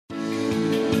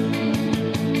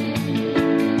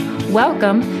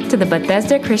Welcome to the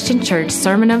Bethesda Christian Church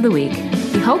Sermon of the Week.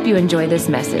 We hope you enjoy this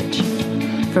message.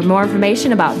 For more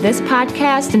information about this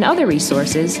podcast and other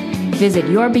resources, visit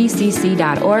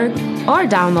yourbcc.org or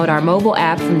download our mobile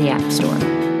app from the App Store.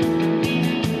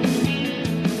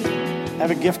 I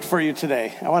have a gift for you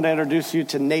today. I want to introduce you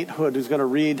to Nate Hood, who's going to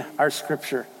read our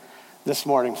scripture this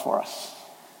morning for us.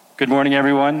 Good morning,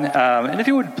 everyone. And if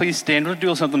you would please stand, we'll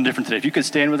do something different today. If you could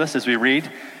stand with us as we read.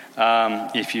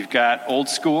 If you've got old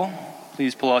school,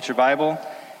 please pull out your Bible.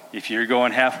 If you're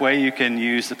going halfway, you can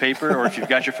use the paper, or if you've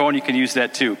got your phone, you can use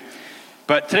that too.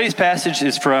 But today's passage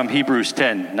is from Hebrews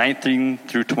 10, 19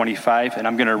 through 25, and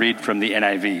I'm going to read from the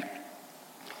NIV.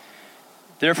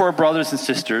 Therefore, brothers and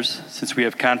sisters, since we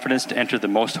have confidence to enter the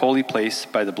most holy place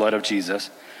by the blood of Jesus,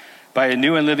 by a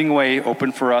new and living way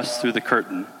opened for us through the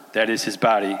curtain, that is his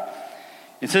body,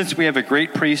 and since we have a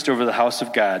great priest over the house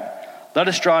of God, let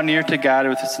us draw near to God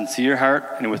with a sincere heart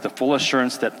and with the full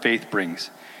assurance that faith brings,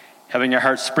 having our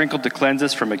hearts sprinkled to cleanse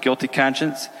us from a guilty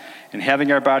conscience, and having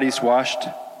our bodies washed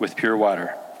with pure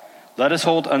water. Let us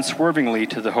hold unswervingly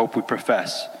to the hope we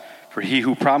profess, for he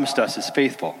who promised us is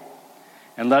faithful.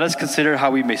 And let us consider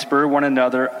how we may spur one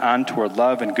another on toward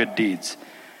love and good deeds,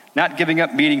 not giving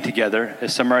up meeting together,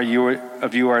 as some of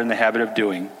you are in the habit of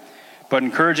doing, but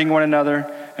encouraging one another,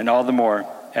 and all the more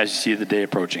as you see the day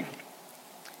approaching.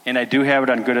 And I do have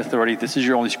it on good authority. This is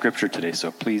your only scripture today,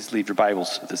 so please leave your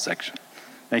Bibles to this section.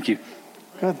 Thank you.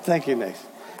 Good. Thank you, Nate.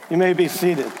 You may be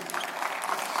seated.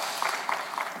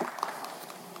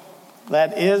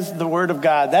 That is the Word of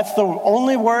God. That's the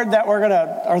only word that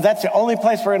that's the only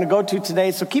place we're going to go to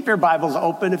today. So keep your Bibles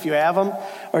open if you have them,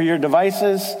 or your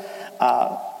devices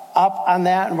up on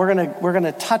that. And we're going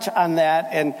to touch on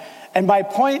that. And my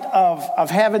point of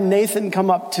having Nathan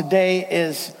come up today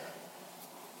is,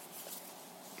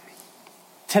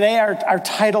 today our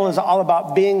title is all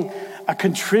about being a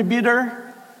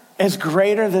contributor is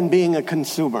greater than being a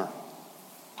consumer.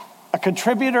 A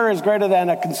contributor is greater than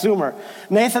a consumer.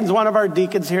 Nathan's one of our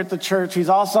deacons here at the church. He's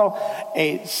also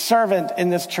a servant in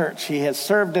this church. He has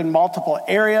served in multiple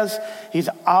areas. He's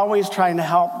always trying to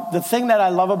help. The thing that I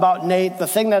love about Nate, the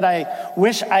thing that I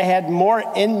wish I had more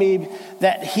in me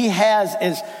that he has,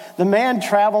 is the man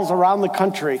travels around the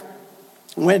country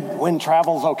when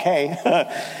travel's okay.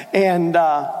 And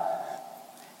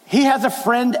he has a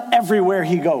friend everywhere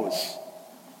he goes.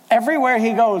 Everywhere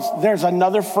he goes, there's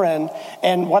another friend.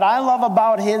 And what I love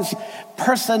about his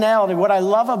personality, what I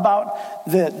love about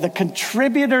the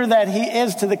contributor that he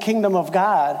is to the kingdom of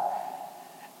God,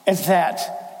 is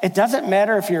that it doesn't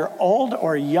matter if you're old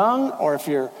or young, or if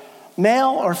you're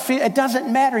male or female, it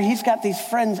doesn't matter. He's got these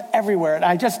friends everywhere. And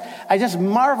I just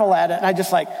marvel at it. And I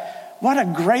just like, what a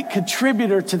great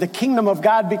contributor to the kingdom of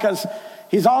God, because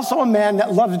he's also a man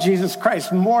that loves Jesus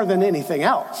Christ more than anything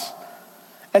else.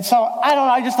 And so, I don't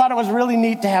know, I just thought it was really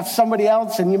neat to have somebody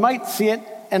else, and you might see it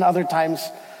and other times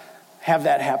have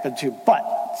that happen too.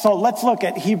 So let's look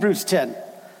at Hebrews 10,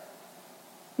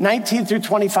 19 through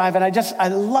 25, and I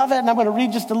love it, and I'm going to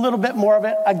read just a little bit more of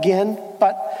it again,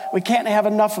 but we can't have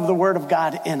enough of the Word of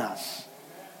God in us.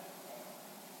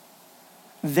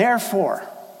 Therefore,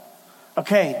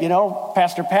 okay,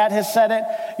 Pastor Pat has said it,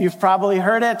 you've probably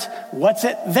heard it. What's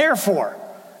it there for?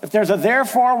 If there's a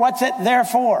therefore, what's it there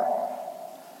for?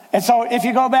 And so if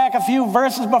you go back a few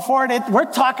verses before it, we're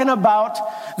talking about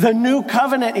the new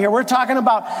covenant here. We're talking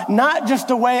about not just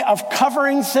a way of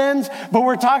covering sins, but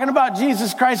we're talking about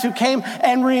Jesus Christ, who came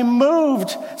and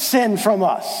removed sin from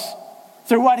us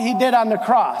through what he did on the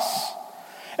cross.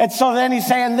 And so then he's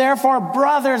saying, therefore,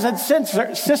 brothers and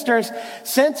sisters,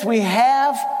 since we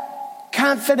have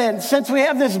confidence, since we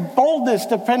have this boldness,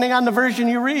 depending on the version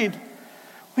you read,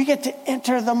 we get to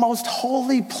enter the most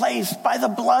holy place by the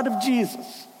blood of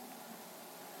Jesus.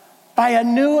 By a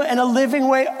new and a living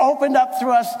way opened up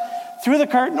through us, through the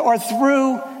curtain, or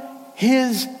through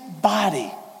his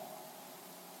body.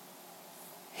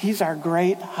 He's our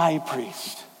great high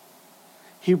priest.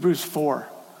 Hebrews 4,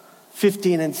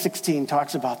 15 and 16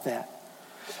 talks about that.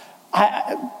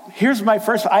 I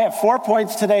have 4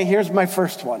 points today. Here's my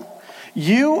first one.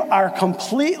 You are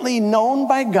completely known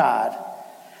by God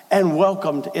and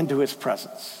welcomed into his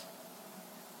presence.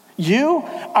 You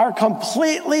are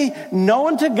completely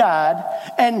known to God,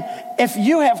 and if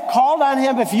you have called on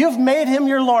him, if you've made him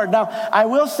your Lord. Now, I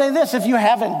will say this, if you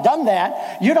haven't done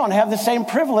that, you don't have the same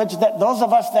privilege that those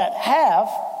of us that have.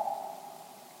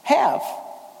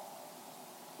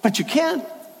 But you can.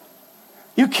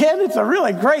 You can. It's a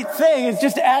really great thing. It's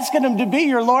just asking him to be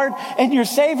your Lord and your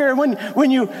Savior. When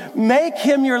you make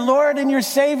him your Lord and your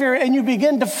Savior and you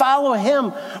begin to follow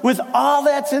him with all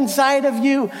that's inside of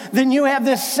you, then you have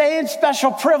this same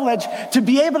special privilege to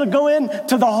be able to go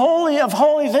into the Holy of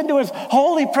Holies, into his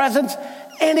holy presence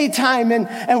anytime.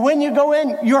 And when you go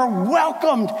in, you're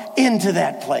welcomed into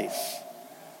that place.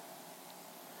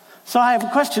 So I have a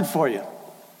question for you.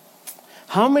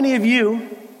 How many of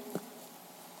you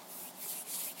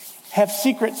have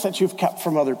secrets that you've kept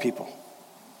from other people?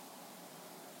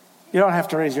 You don't have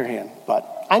to raise your hand,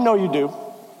 but I know you do.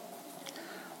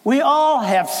 We all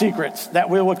have secrets that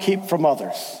we will keep from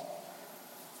others.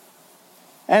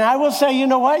 And I will say, you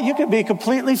know what? You can be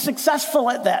completely successful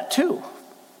at that too.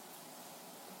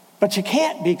 But you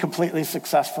can't be completely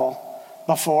successful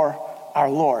before our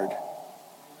Lord,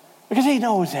 because he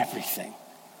knows everything.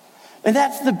 And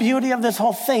that's the beauty of this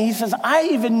whole thing. He says, I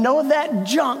even know that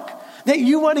junk that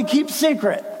you want to keep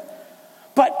secret.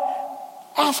 But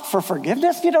ask for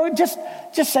forgiveness.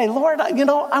 Just say, Lord,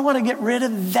 I want to get rid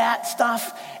of that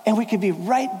stuff. And we could be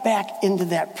right back into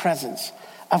that presence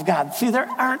of God. See, there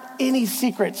aren't any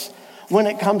secrets when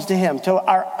it comes to him, to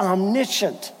our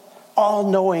omniscient,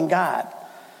 all-knowing God.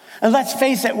 And let's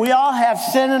face it, we all have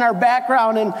sin in our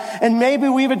background, and maybe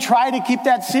we even try to keep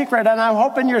that secret. And I'm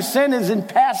hoping your sin is in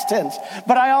past tense.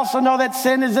 But I also know that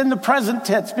sin is in the present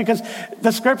tense, because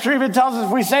the scripture even tells us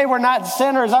if we say we're not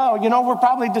sinners, we're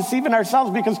probably deceiving ourselves,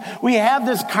 because we have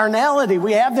this carnality.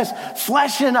 We have this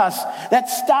flesh in us that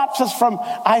stops us from,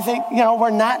 we're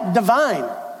not divine.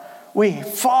 We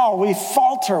fall, we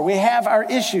falter, we have our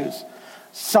issues.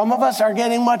 Some of us are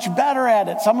getting much better at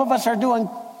it. Some of us are doing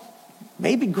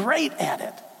maybe great at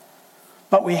it.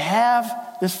 But we have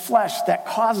this flesh that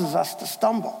causes us to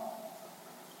stumble.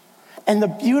 And the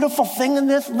beautiful thing in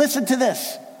this, listen to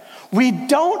this. We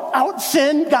don't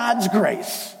out-sin God's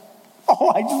grace.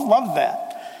 Oh, I just love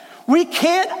that. We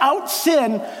can't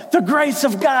out-sin the grace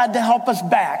of God to help us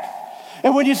back.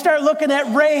 And when you start looking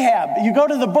at Rahab, you go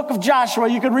to the book of Joshua,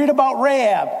 you can read about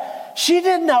Rahab. She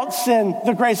didn't out-sin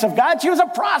the grace of God. She was a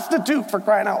prostitute, for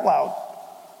crying out loud.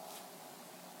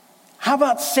 How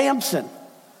about Samson?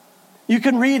 You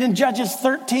can read in Judges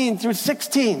 13 through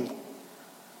 16.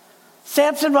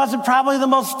 Samson wasn't probably the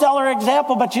most stellar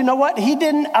example, but you know what? He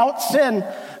didn't out-sin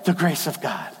the grace of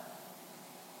God.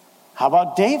 How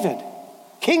about David?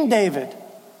 King David,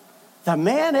 the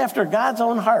man after God's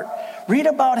own heart. Read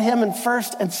about him in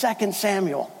 1st and 2nd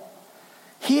Samuel.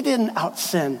 He didn't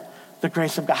out-sin the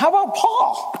grace of God. How about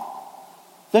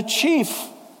Paul? The chief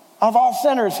of all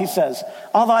sinners, he says.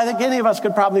 Although I think any of us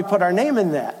could probably put our name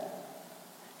in that.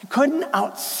 He couldn't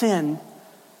out-sin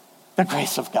the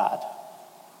grace of God.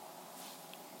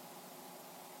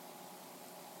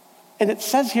 And it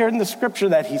says here in the scripture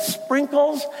that he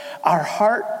sprinkles our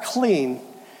heart clean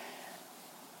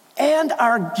and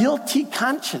our guilty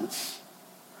conscience.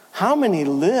 How many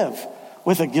live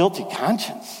with a guilty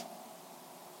conscience?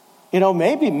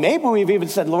 Maybe we've even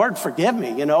said, Lord, forgive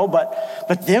me,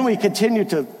 but then we continue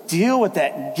to deal with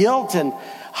that guilt and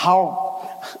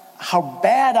how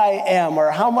bad I am,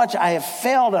 or how much I have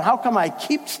failed, and how come I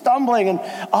keep stumbling, and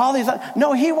all these.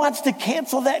 No, he wants to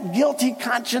cancel that guilty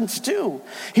conscience too.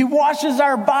 He washes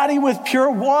our body with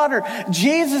pure water.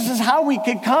 Jesus is how we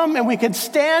could come and we could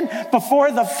stand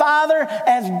before the Father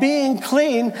as being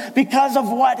clean because of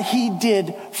what he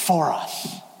did for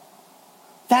us.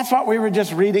 That's what we were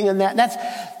just reading in that. That's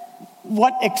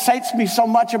what excites me so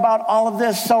much about all of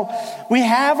this. So we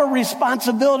have a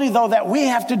responsibility, though, that we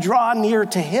have to draw near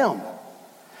to him.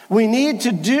 We need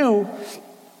to do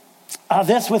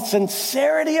this with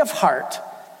sincerity of heart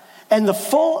and the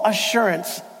full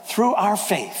assurance through our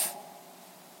faith.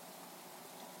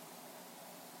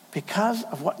 Because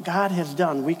of what God has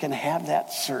done, we can have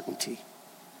that certainty.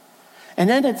 And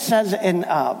then it says in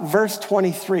verse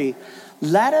 23,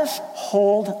 let us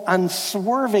hold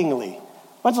unswervingly.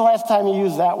 When's the last time you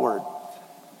used that word?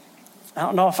 I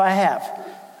don't know if I have.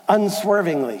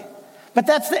 Unswervingly. But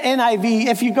that's the NIV.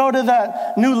 If you go to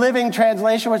the New Living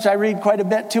Translation, which I read quite a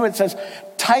bit too, it says,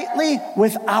 tightly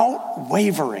without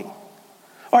wavering.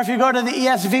 Or if you go to the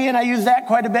ESV, and I use that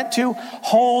quite a bit too,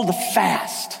 hold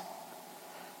fast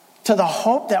to the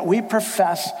hope that we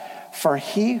profess, for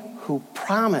he who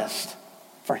promised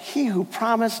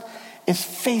is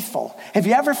faithful. Have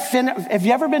you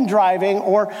ever been driving,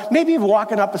 or maybe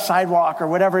walking up a sidewalk or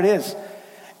whatever it is,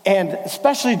 and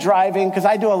especially driving, because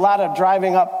I do a lot of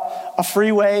driving up a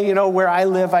freeway, where I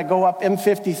live. I go up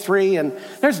M53, and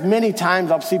there's many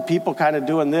times I'll see people kind of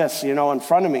doing this, in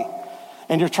front of me,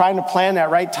 and you're trying to plan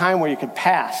that right time where you could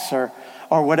pass or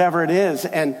whatever it is,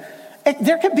 and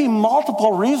There could be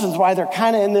multiple reasons why they're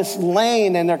kind of in this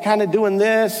lane and they're kind of doing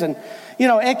this. And,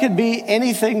 it could be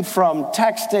anything from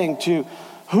texting to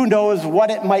who knows what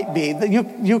it might be.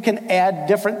 You can add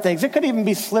different things. It could even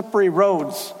be slippery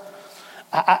roads.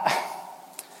 I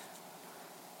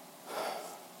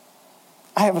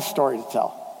have a story to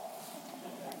tell.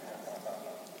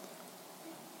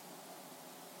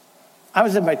 I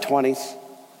was in my 20s,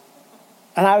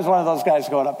 and I was one of those guys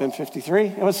going up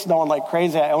M53. It was snowing like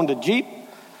crazy. I owned a Jeep,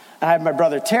 and I had my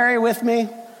brother Terry with me,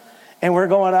 and we're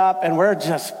going up, and we're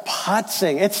just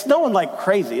putzing. It's snowing like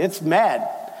crazy. It's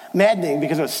maddening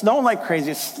because it was snowing like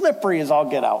crazy. It's slippery as all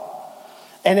get out.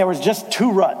 And there was just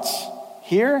 2 ruts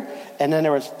here, and then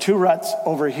there was 2 ruts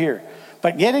over here.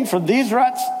 But getting from these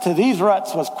ruts to these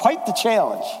ruts was quite the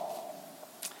challenge.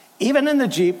 Even in the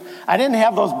Jeep, I didn't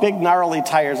have those big gnarly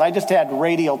tires. I just had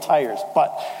radial tires.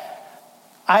 But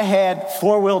I had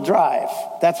 4-wheel drive.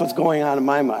 That's what's going on in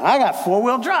my mind. I got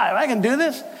 4-wheel drive. I can do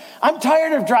this. I'm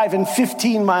tired of driving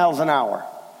 15 miles an hour.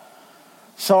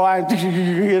 So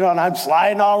and I'm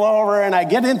sliding all over, and I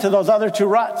get into those other 2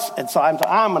 ruts. And so I'm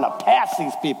going to pass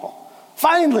these people.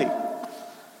 Finally.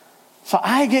 So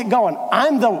I get going.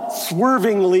 I'm the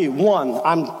swervingly one,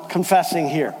 I'm confessing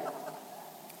here.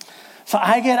 So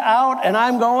I get out, and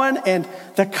I'm going, and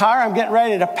the car, I'm getting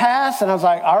ready to pass, and I was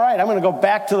like, all right, I'm going to go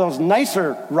back to those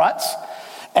nicer ruts.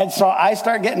 And so I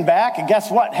start getting back, and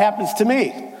guess what happens to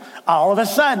me? All of a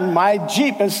sudden, my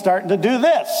Jeep is starting to do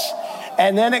this.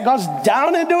 And then it goes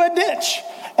down into a ditch,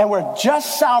 and we're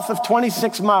just south of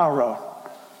 26 Mile Road.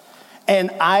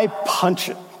 And I punch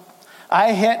it.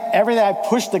 I hit everything. I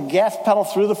pushed the gas pedal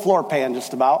through the floor pan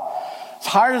just about as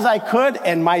hard as I could,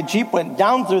 and my Jeep went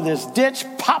down through this ditch,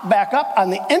 popped back up on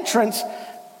the entrance,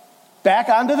 back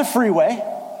onto the freeway.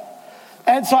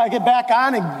 And so I get back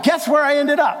on, and guess where I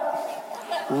ended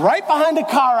up? Right behind a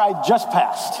car I just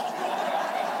passed.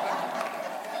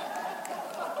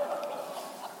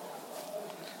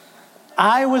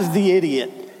 I was the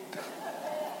idiot.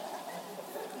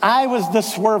 I was the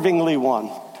swervingly one.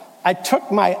 I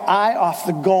took my eye off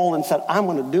the goal and said, I'm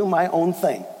going to do my own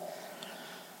thing.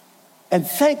 And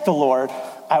thank the Lord,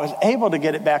 I was able to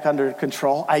get it back under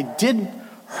control. I didn't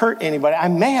hurt anybody. I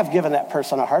may have given that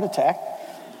person a heart attack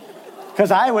because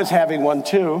I was having one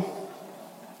too.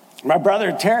 My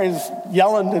brother Terry's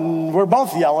yelling, and we're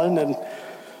both yelling. And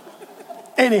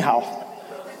anyhow,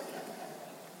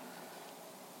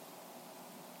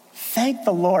 thank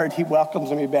the Lord he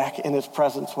welcomes me back in his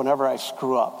presence whenever I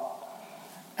screw up.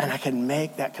 And I can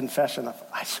make that confession of,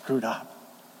 I screwed up.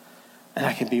 And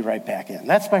I can be right back in.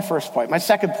 That's my first point. My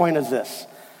second point is this.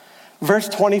 Verse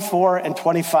 24 and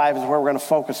 25 is where we're going to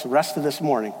focus the rest of this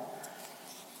morning.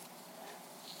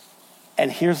 And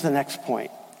here's the next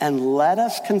point. And let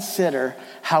us consider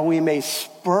how we may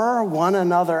spur one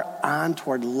another on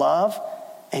toward love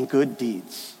and good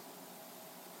deeds.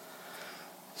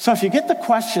 So if you get the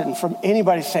question from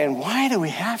anybody saying, why do we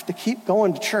have to keep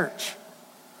going to church?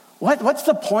 What's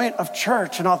the point of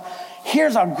church? And all?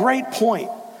 Here's a great point.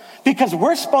 Because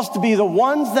we're supposed to be the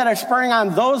ones that are spurring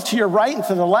on those to your right and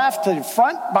to the left, to the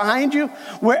front, behind you,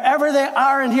 wherever they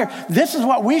are in here. This is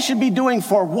what we should be doing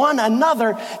for one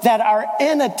another that are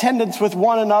in attendance with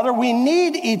one another. We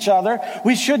need each other.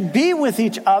 We should be with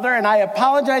each other. And I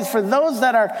apologize for those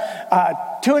that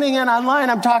are tuning in online.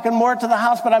 I'm talking more to the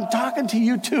house, but I'm talking to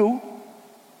you too.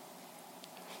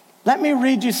 Let me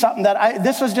read you something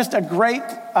this was just a great,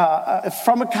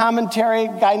 from a commentary,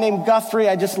 a guy named Guthrie.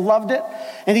 I just loved it.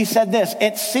 And he said this,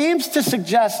 it seems to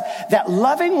suggest that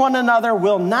loving one another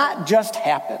will not just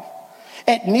happen.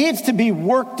 It needs to be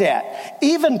worked at,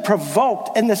 even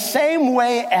provoked in the same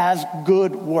way as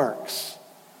good works.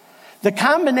 The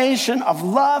combination of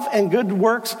love and good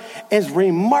works is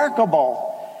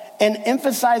remarkable in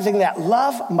emphasizing that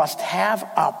love must have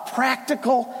a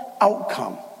practical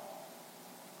outcome.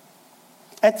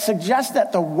 It suggests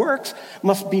that the works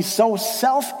must be so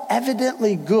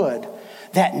self-evidently good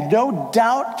that no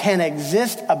doubt can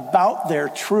exist about their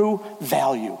true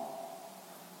value.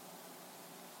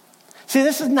 See,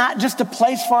 this is not just a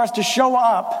place for us to show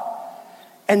up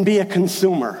and be a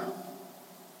consumer.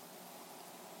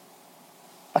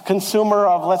 A consumer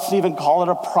of, let's even call it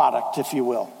a product, if you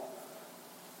will.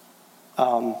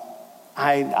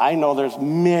 I know there's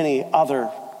many other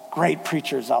great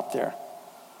preachers out there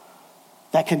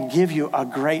that can give you a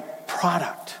great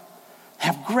product,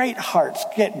 have great hearts,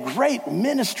 get great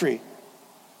ministry.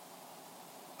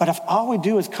 But if all we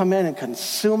do is come in and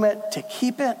consume it to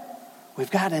keep it, we've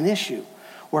got an issue.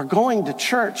 We're going to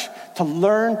church to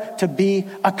learn to be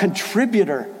a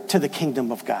contributor to the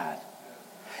kingdom of God.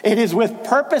 It is with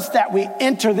purpose that we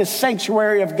enter this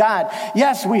sanctuary of God.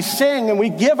 Yes, we sing and we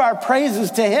give our praises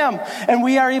to him, and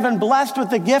we are even blessed with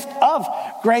the gift of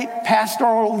great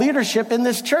pastoral leadership in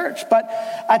this church. But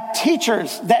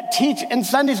teachers that teach in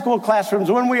Sunday school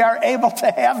classrooms when we are able to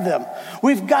have them.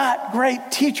 We've got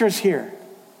great teachers here.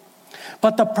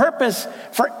 But the purpose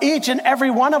for each and every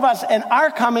one of us in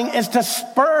our coming is to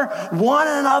spur one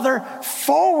another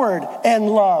forward in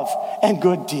love and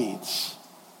good deeds.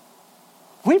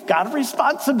 We've got a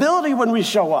responsibility when we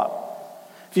show up.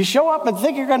 If you show up and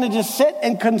think you're going to just sit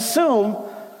and consume,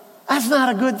 that's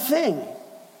not a good thing.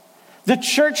 The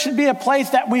church should be a place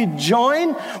that we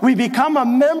join, we become a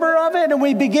member of it, and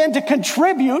we begin to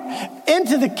contribute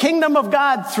into the kingdom of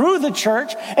God through the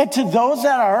church and to those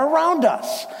that are around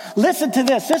us. Listen to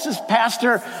this. This is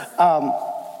Pastor,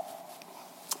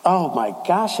 oh my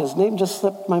gosh, his name just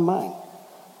slipped my mind.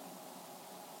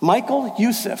 Michael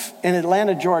Youssef in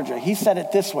Atlanta, Georgia. He said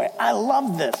it this way. I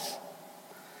love this.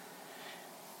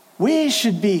 We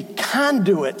should be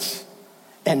conduits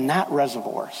and not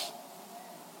reservoirs.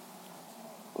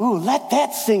 Ooh, let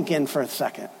that sink in for a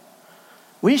second.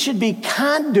 We should be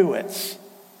conduits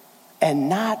and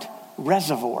not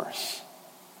reservoirs.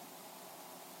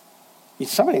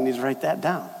 Somebody needs to write that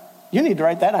down. You need to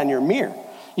write that on your mirror.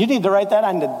 You need to write that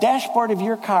on the dashboard of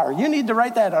your car. You need to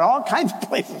write that at all kinds of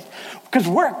places, because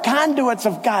we're conduits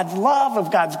of God's love,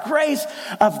 of God's grace,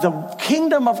 of the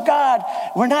kingdom of God.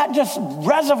 We're not just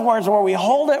reservoirs where we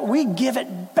hold it, we give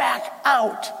it back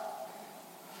out.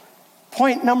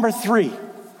 Point number 3,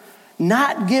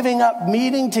 not giving up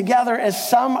meeting together as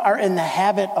some are in the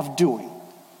habit of doing.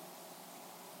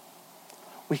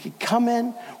 We could come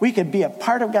in, we could be a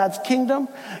part of God's kingdom,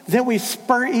 then we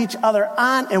spur each other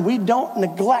on, and we don't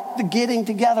neglect the getting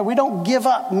together. We don't give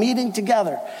up meeting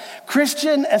together.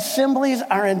 Christian assemblies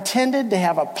are intended to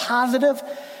have a positive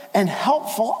and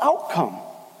helpful outcome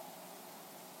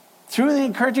through the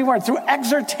encouraging word, through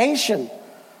exhortation.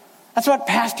 That's what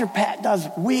Pastor Pat does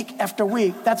week after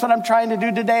week. That's what I'm trying to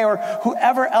do today, or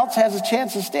whoever else has a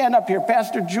chance to stand up here.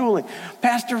 Pastor Julie,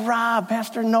 Pastor Rob,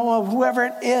 Pastor Noah, whoever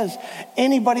it is,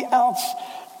 anybody else.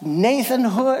 Nathan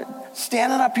Hood,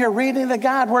 standing up here reading the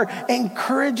God. We're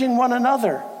encouraging one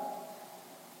another.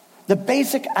 The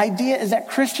basic idea is that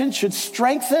Christians should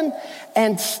strengthen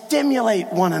and stimulate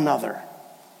one another.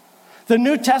 The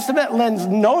New Testament lends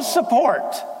no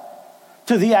support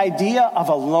to the idea of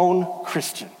a lone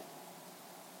Christian.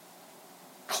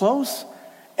 Close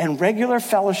and regular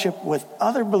fellowship with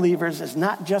other believers is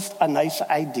not just a nice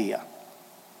idea,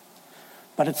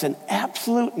 but it's an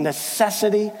absolute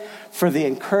necessity for the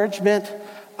encouragement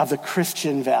of the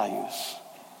Christian values.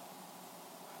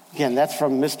 Again, that's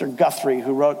from Mr. Guthrie,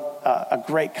 who wrote a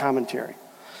great commentary.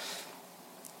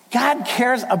 God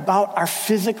cares about our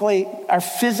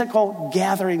physical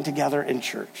gathering together in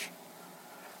church.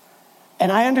 And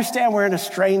I understand we're in a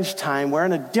strange time. We're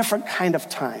in a different kind of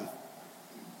time.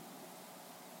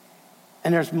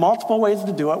 And there's multiple ways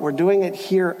to do it. We're doing it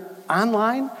here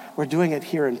online. We're doing it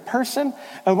here in person.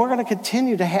 And we're going to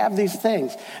continue to have these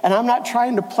things. And I'm not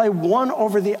trying to play one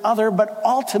over the other, but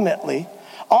ultimately,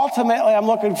 I'm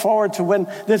looking forward to when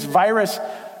this virus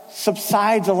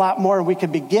subsides a lot more and we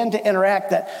can begin to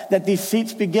interact, that these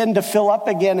seats begin to fill up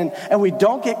again, and we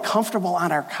don't get comfortable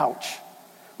on our couch.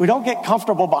 We don't get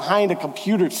comfortable behind a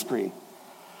computer screen.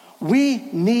 We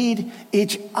need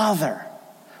each other.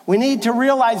 We need to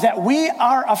realize that we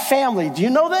are a family. Do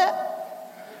you know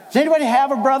that? Does anybody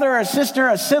have a brother or a sister,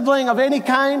 a sibling of any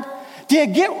kind? Do you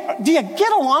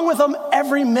get along with them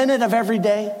every minute of every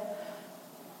day?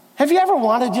 Have you ever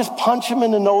wanted to just punch them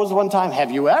in the nose one time?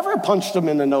 Have you ever punched them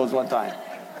in the nose one time?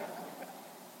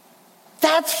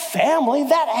 That's family.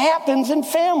 That happens in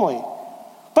family.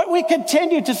 But we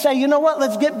continue to say, you know what?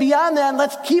 Let's get beyond that and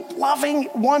let's keep loving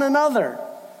one another.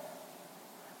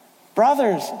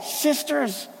 Brothers,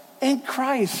 sisters in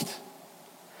Christ.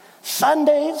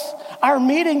 Sundays, our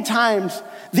meeting times,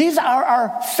 these are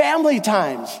our family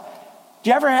times. Do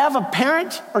you ever have a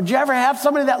parent, or do you ever have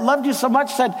somebody that loved you so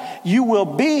much said, you will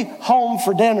be home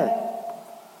for dinner?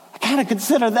 I kind of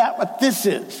consider that what this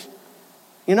is.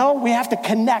 You know, we have to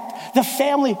connect. The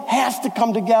family has to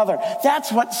come together.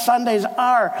 That's what Sundays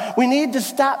are. We need to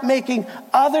stop making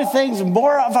other things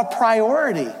more of a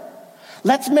priority.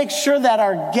 Let's make sure that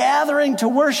our gathering to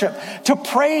worship, to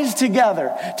praise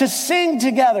together, to sing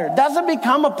together doesn't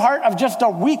become a part of just a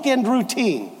weekend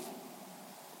routine.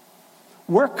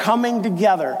 We're coming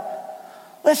together.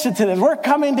 Listen to this. We're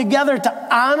coming together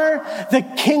to honor the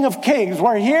King of Kings.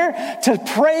 We're here to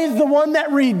praise the one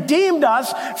that redeemed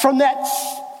us from that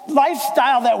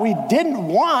lifestyle that we didn't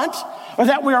want, or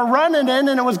that we were running in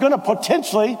and it was going to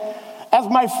potentially As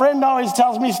my friend always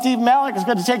tells me, Steve Malik is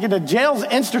going to take you to jail's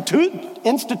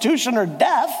institution or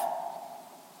death.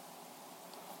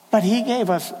 But he gave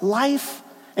us life,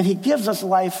 and he gives us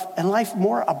life, and life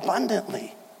more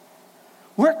abundantly.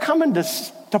 We're coming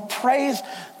to praise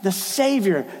the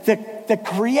Savior, the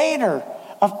creator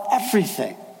of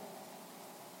everything.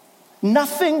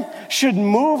 Nothing should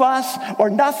move us, or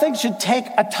nothing should take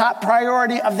a top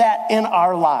priority of that in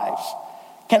our lives.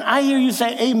 Can I hear you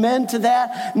say amen to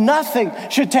that? Nothing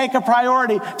should take a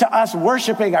priority to us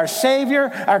worshiping our Savior,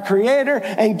 our Creator,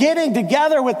 and getting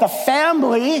together with the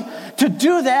family to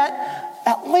do that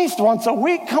at least once a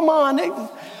week. Come on.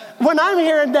 When I'm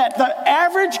hearing that the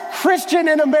average Christian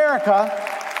in America,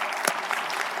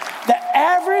 the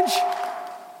average,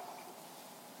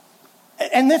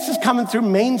 and this is coming through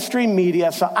mainstream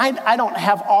media, so I don't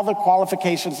have all the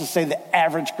qualifications to say the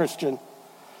average Christian,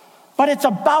 but it's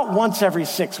about once every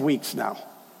 6 weeks now.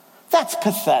 That's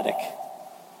pathetic.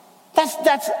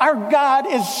 That's our God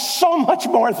is so much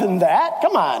more than that.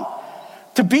 Come on.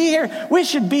 To be here, we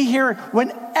should be here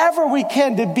whenever we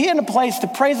can, to be in a place to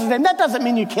praise His name. That doesn't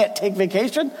mean you can't take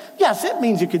vacation. Yes, it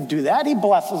means you can do that. He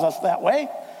blesses us that way.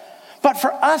 But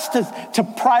for us to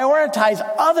prioritize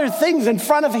other things in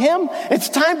front of Him, it's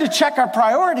time to check our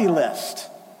priority list.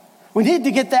 We need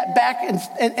to get that back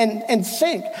in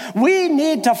sync. We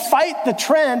need to fight the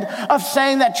trend of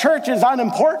saying that church is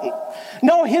unimportant.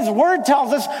 No, His Word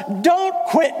tells us, don't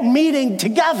quit meeting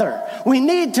together. We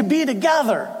need to be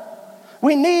together.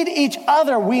 We need each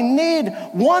other. We need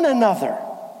one another.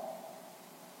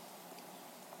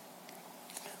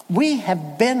 We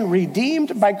have been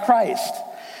redeemed by Christ.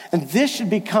 And this should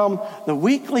become the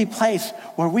weekly place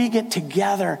where we get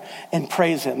together and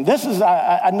praise Him. This is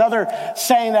another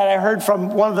saying that I heard from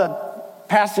one of the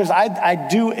pastors I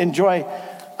do enjoy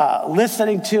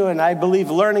listening to, and I believe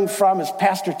learning from, is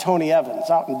Pastor Tony Evans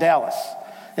out in Dallas.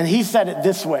 And he said it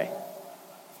this way: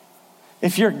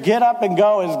 if your get up and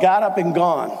go is got up and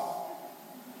gone,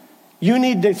 you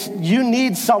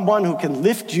need someone who can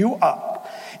lift you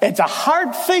up. It's a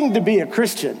hard thing to be a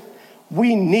Christian.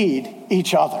 We need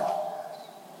each other.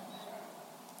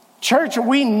 Church,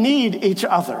 we need each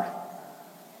other.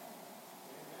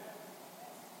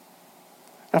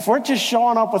 If we're just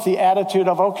showing up with the attitude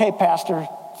of, okay, Pastor,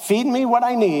 feed me what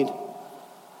I need,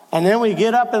 and then we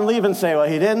get up and leave and say, well,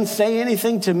 he didn't say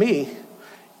anything to me,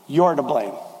 you're to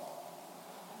blame.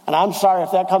 And I'm sorry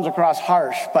if that comes across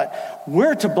harsh, but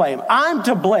we're to blame. I'm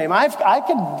to blame. I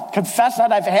can confess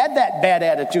that I've had that bad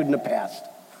attitude in the past.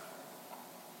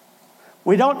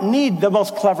 We don't need the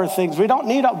most clever things. We don't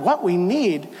need what we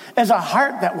need is a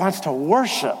heart that wants to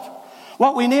worship.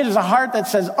 What we need is a heart that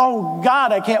says, oh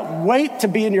God, I can't wait to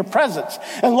be in your presence.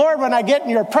 And Lord, when I get in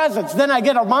your presence, then I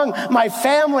get among my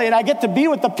family and I get to be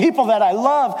with the people that I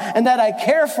love and that I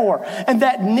care for and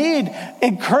that need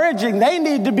encouraging. They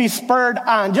need to be spurred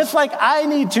on, just like I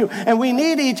need to. And we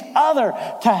need each other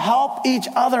to help each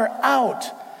other out.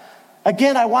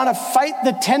 Again, I want to fight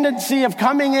the tendency of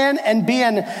coming in and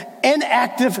being an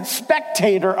inactive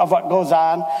spectator of what goes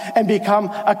on and become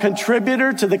a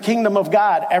contributor to the kingdom of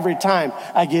God every time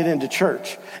I get into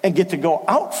church and get to go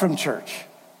out from church.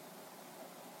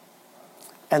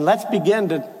 And let's begin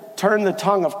to turn the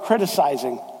tongue of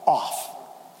criticizing off.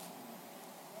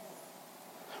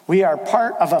 We are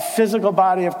part of a physical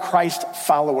body of Christ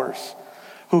followers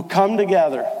who come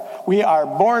together. We are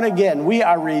born again. We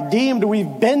are redeemed.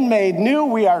 We've been made new.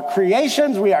 We are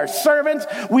creations. We are servants.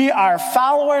 We are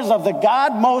followers of the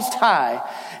God Most High.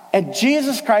 And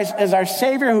Jesus Christ is our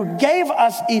Savior who gave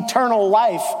us eternal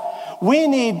life. We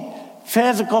need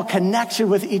physical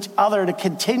connection with each other to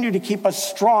continue to keep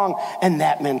us strong in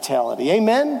that mentality.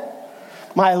 Amen?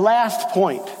 My last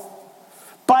point.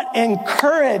 But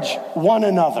encourage one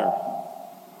another.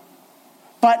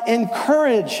 But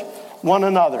encourage one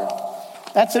another.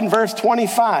 That's in verse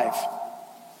 25.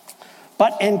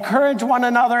 But encourage one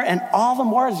another, and all the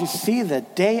more as you see the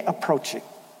day approaching.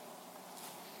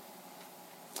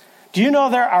 Do you know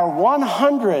there are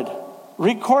 100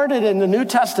 recorded in the New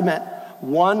Testament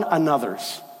one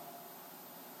another's?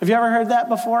 Have you ever heard that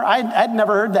before? I'd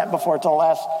never heard that before until the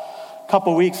last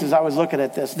couple weeks as I was looking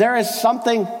at this. There is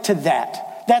something to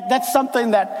that. That's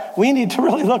something that we need to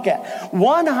really look at.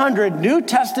 100 New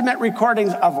Testament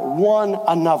recordings of one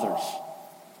another's.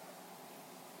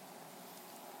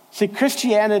 See,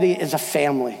 Christianity is a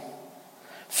family.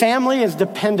 Family is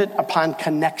dependent upon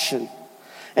connection.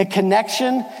 And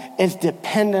connection is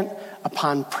dependent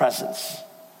upon presence.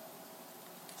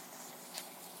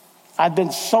 I've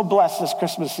been so blessed this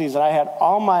Christmas season. I had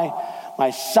all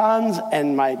my sons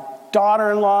and my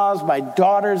daughter-in-laws, my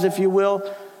daughters, if you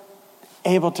will,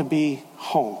 able to be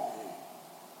home.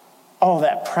 Oh,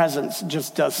 that presence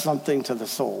just does something to the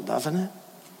soul, doesn't it?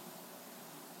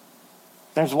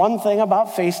 There's one thing about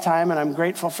FaceTime, and I'm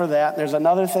grateful for that. There's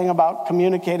another thing about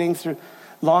communicating through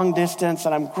long distance,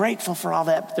 and I'm grateful for all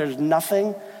that. But there's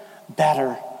nothing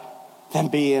better than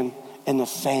being in the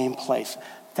same place,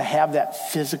 to have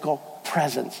that physical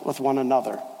presence with one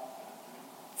another.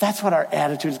 That's what our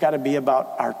attitude's got to be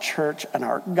about our church and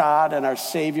our God and our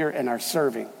Savior and our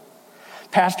serving.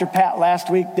 Pastor Pat last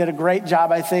week did a great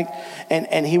job, I think,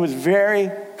 and he was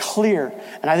very clear.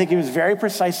 And I think he was very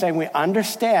precise, saying we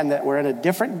understand that we're in a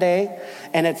different day,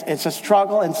 and it's a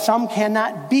struggle, and some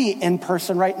cannot be in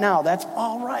person right now. That's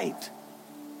all right.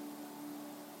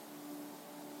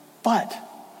 But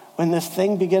when this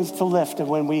thing begins to lift and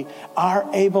when we are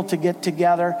able to get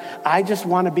together, I just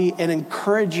want to be an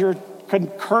encourager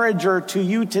to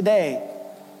you today.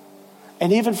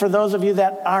 And even for those of you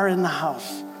that are in the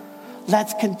house,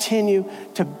 let's continue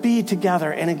to be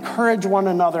together and encourage one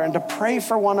another and to pray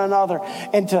for one another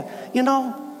and to,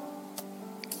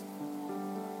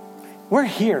 we're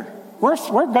here. We're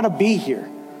going to be here.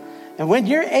 And when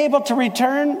you're able to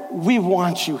return, we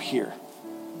want you here.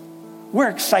 We're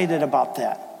excited about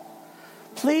that.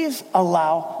 Please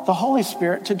allow the Holy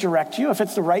Spirit to direct you if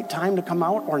it's the right time to come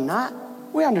out or not.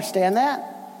 We understand that.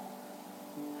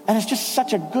 And it's just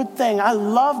such a good thing. I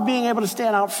love being able to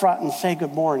stand out front and say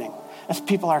good morning as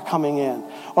people are coming in.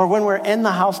 Or when we're in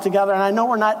the house together, and I know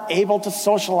we're not able to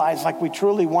socialize like we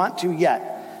truly want to yet.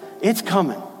 It's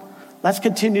coming. Let's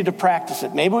continue to practice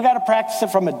it. Maybe we got to practice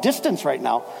it from a distance right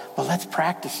now, but let's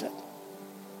practice it.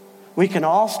 We can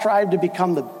all strive to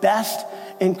become the best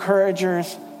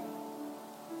encouragers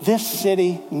this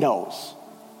city knows.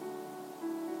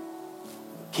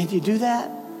 Can you do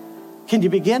that? Can you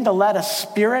begin to let a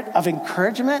spirit of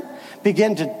encouragement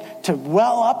begin to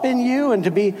well up in you and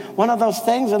to be one of those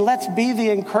things? And let's be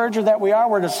the encourager that we are.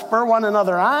 We're to spur one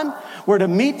another on. We're to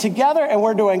meet together, and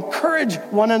we're to encourage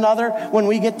one another when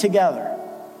we get together.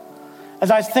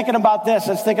 As I was thinking about this,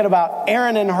 I was thinking about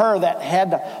Aaron and Hur that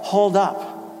had to hold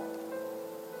up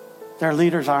their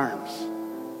leader's arms.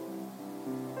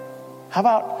 How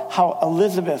about how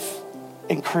Elizabeth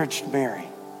encouraged Mary?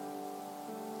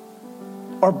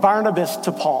 Or Barnabas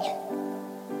to Paul.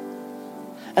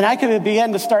 And I could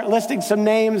begin to start listing some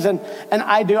names, and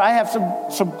I have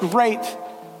some great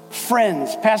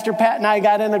friends. Pastor Pat and I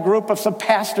got in a group of some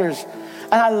pastors,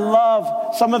 and I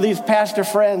love some of these pastor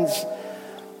friends.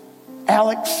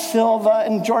 Alex Silva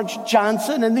and George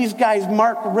Johnson and these guys,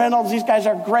 Mark Reynolds, these guys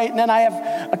are great. And then I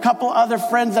have a couple other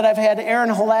friends that I've had, Aaron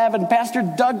Halab and Pastor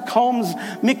Doug Combs,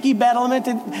 Mickey Battlement.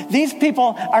 And these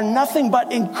people are nothing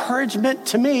but encouragement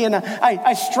to me. And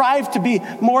I strive to be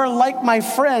more like my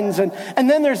friends. And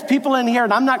then there's people in here,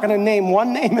 and I'm not going to name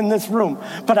one name in this room,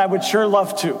 but I would sure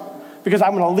love to, because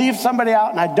I'm going to leave somebody out,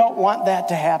 and I don't want that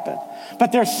to happen.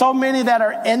 But there's so many that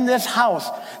are in this house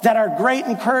that are great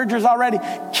encouragers already.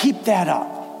 Keep that up.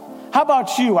 How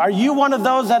about you? Are you one of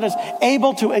those that is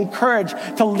able to encourage,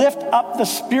 to lift up the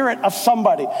spirit of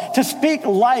somebody, to speak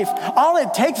life? All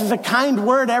it takes is a kind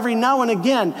word every now and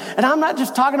again. And I'm not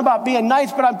just talking about being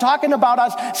nice, but I'm talking about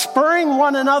us spurring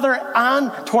one another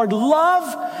on toward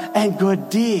love and good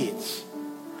deeds.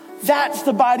 That's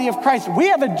the body of Christ. We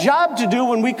have a job to do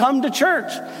when we come to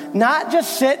church. Not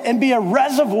just sit and be a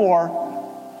reservoir,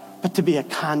 but to be a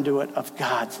conduit of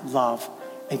God's love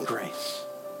and grace.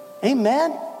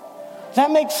 Amen? Does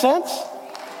that make sense?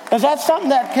 Is that something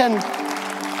that can...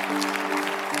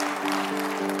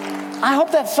 I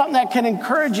hope that's something that can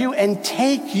encourage you and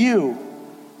take you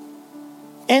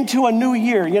into a new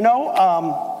year.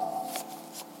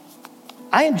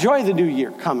 I enjoy the new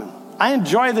year coming. I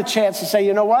enjoy the chance to say,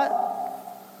 you know what?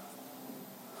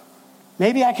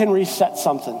 Maybe I can reset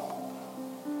something.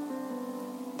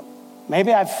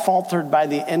 Maybe I've faltered by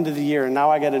the end of the year, and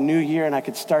now I got a new year and I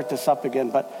could start this up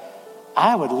again. But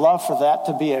I would love for that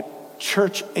to be a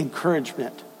church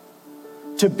encouragement,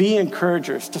 to be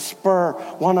encouragers, to spur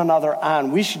one another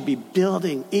on. We should be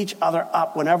building each other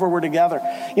up whenever we're together.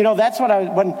 That's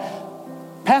what when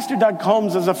Pastor Doug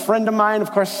Combs is a friend of mine.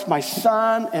 Of course, my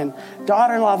son and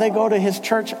daughter-in-law, they go to his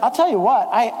church. I'll tell you what,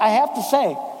 I have to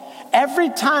say, every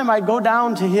time I go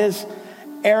down to his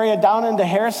area, down into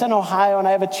Harrison, Ohio, and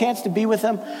I have a chance to be with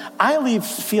him, I leave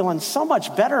feeling so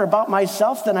much better about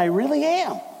myself than I really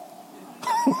am.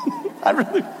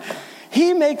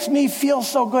 He makes me feel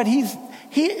so good. He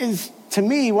is, to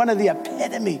me, one of the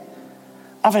epitome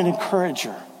of an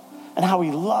encourager, and how he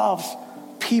loves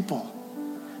people,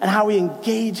 and how he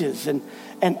engages, and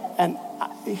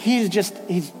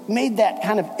he's made that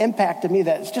kind of impact to me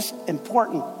that it's just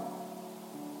important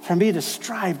for me to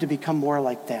strive to become more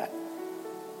like that.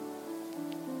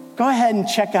 Go ahead and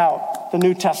check out the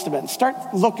New Testament. Start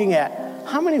looking at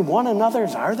how many one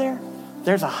another's are there?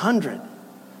 There's 100.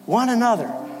 One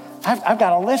another. I've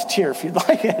got a list here if you'd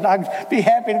like it. I'd be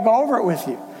happy to go over it with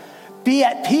you. Be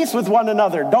at peace with one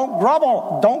another. Don't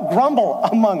grumble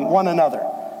among one another.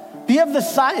 Be of the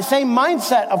same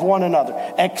mindset of one another.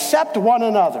 Accept one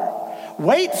another.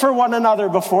 Wait for one another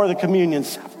before the communion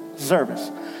service.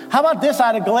 How about this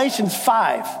out of Galatians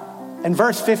 5 and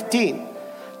verse 15?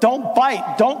 Don't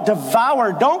bite, don't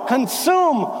devour, don't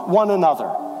consume one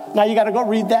another. Now you got to go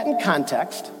read that in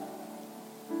context.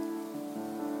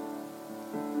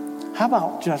 How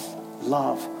about just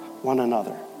love one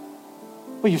another?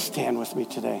 Will you stand with me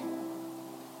today?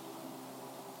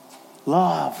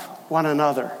 Love one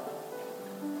another.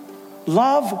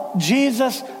 Love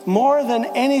Jesus more than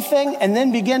anything, and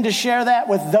then begin to share that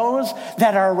with those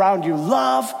that are around you.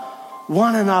 Love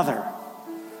one another.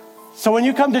 So when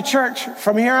you come to church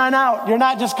from here on out, you're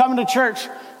not just coming to church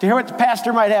to hear what the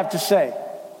pastor might have to say.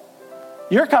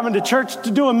 You're coming to church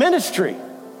to do a ministry.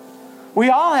 We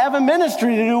all have a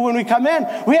ministry to do when we come in.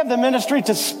 We have the ministry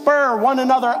to spur one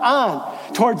another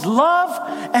on towards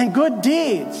love and good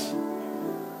deeds.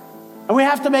 And we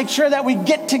have to make sure that we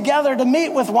get together to meet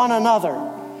with one another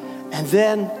and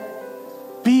then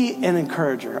be an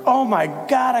encourager. Oh my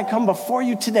God, I come before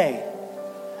you today.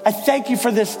 I thank you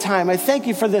for this time. I thank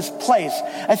you for this place.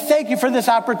 I thank you for this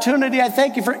opportunity. I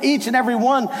thank you for each and every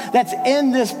one that's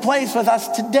in this place with us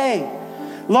today.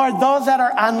 Lord, those that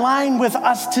are online with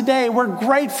us today, we're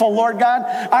grateful, Lord God.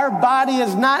 Our body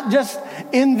is not just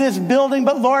in this building,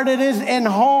 but Lord, it is in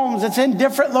homes. It's in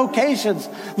different locations.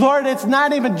 Lord, it's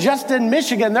not even just in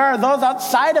Michigan. There are those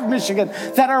outside of Michigan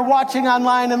that are watching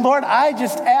online. And Lord, I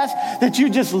just ask that you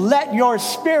just let your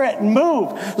spirit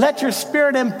move. Let your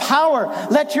spirit empower.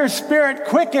 Let your spirit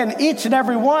quicken each and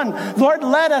every one. Lord,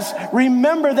 let us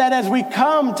remember that as we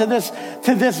come to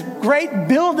this great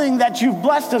building that you've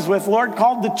blessed us with, Lord,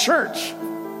 called the church,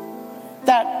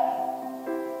 that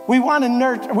we want to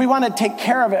nurture, we want to take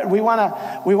care of it. We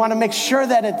want to make sure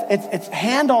that it's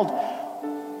handled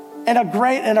in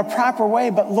a proper way.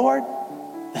 But Lord,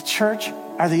 the church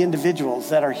are the individuals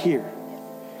that are here.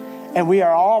 And we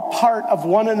are all part of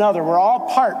one another. We're all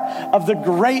part of the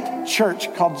great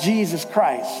church called Jesus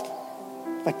Christ,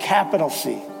 the capital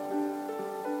C.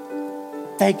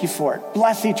 Thank you for it.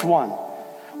 Bless each one.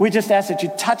 We just ask that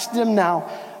you touch them now.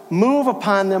 Move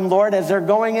upon them, Lord, as they're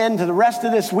going into the rest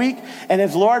of this week. And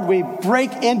as, Lord, we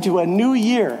break into a new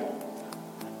year.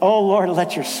 Oh, Lord,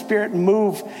 let your spirit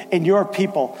move in your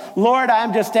people. Lord,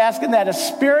 I'm just asking that a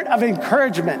spirit of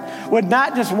encouragement would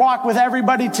not just walk with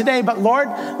everybody today, but, Lord,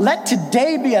 let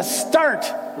today be a start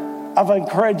of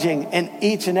encouraging in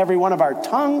each and every one of our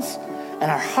tongues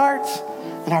and our hearts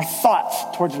and our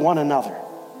thoughts towards one another.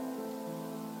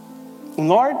 And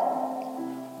Lord,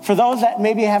 for those that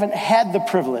maybe haven't had the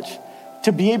privilege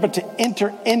to be able to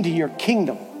enter into your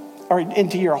kingdom or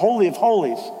into your Holy of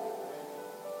Holies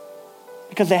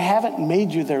because they haven't made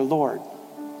you their Lord,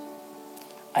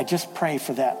 I just pray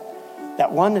for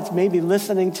that one that's maybe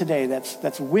listening today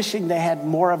that's wishing they had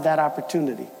more of that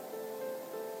opportunity.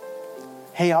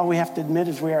 Hey, all we have to admit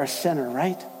is we are a sinner,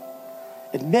 right?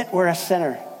 Admit we're a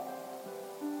sinner.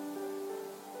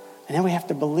 And then we have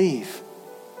to believe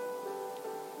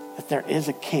that there is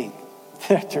a king,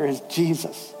 that there is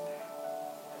Jesus,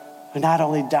 who not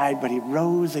only died, but he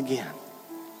rose again.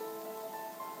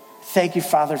 Thank you,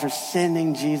 Father, for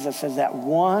sending Jesus as that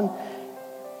one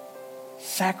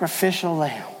sacrificial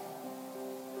lamb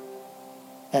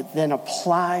that then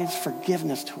applies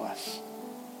forgiveness to us.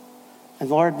 And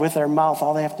Lord, with their mouth,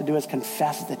 all they have to do is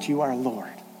confess that you are Lord.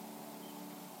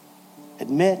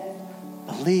 Admit,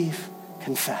 believe,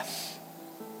 confess.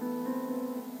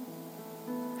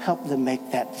 Help them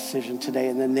make that decision today,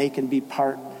 and then they can be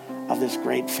part of this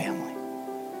great family.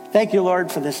 Thank you,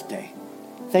 Lord, for this day.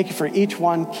 Thank you for each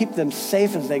one. Keep them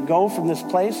safe as they go from this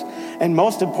place. And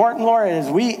most important, Lord, as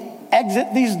we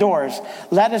exit these doors,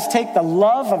 let us take the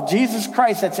love of Jesus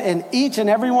Christ that's in each and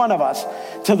every one of us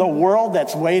to the world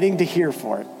that's waiting to hear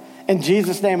for it. In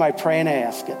Jesus' name I pray and I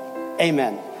ask it.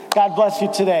 Amen. God bless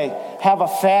you today. Have a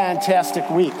fantastic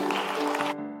week.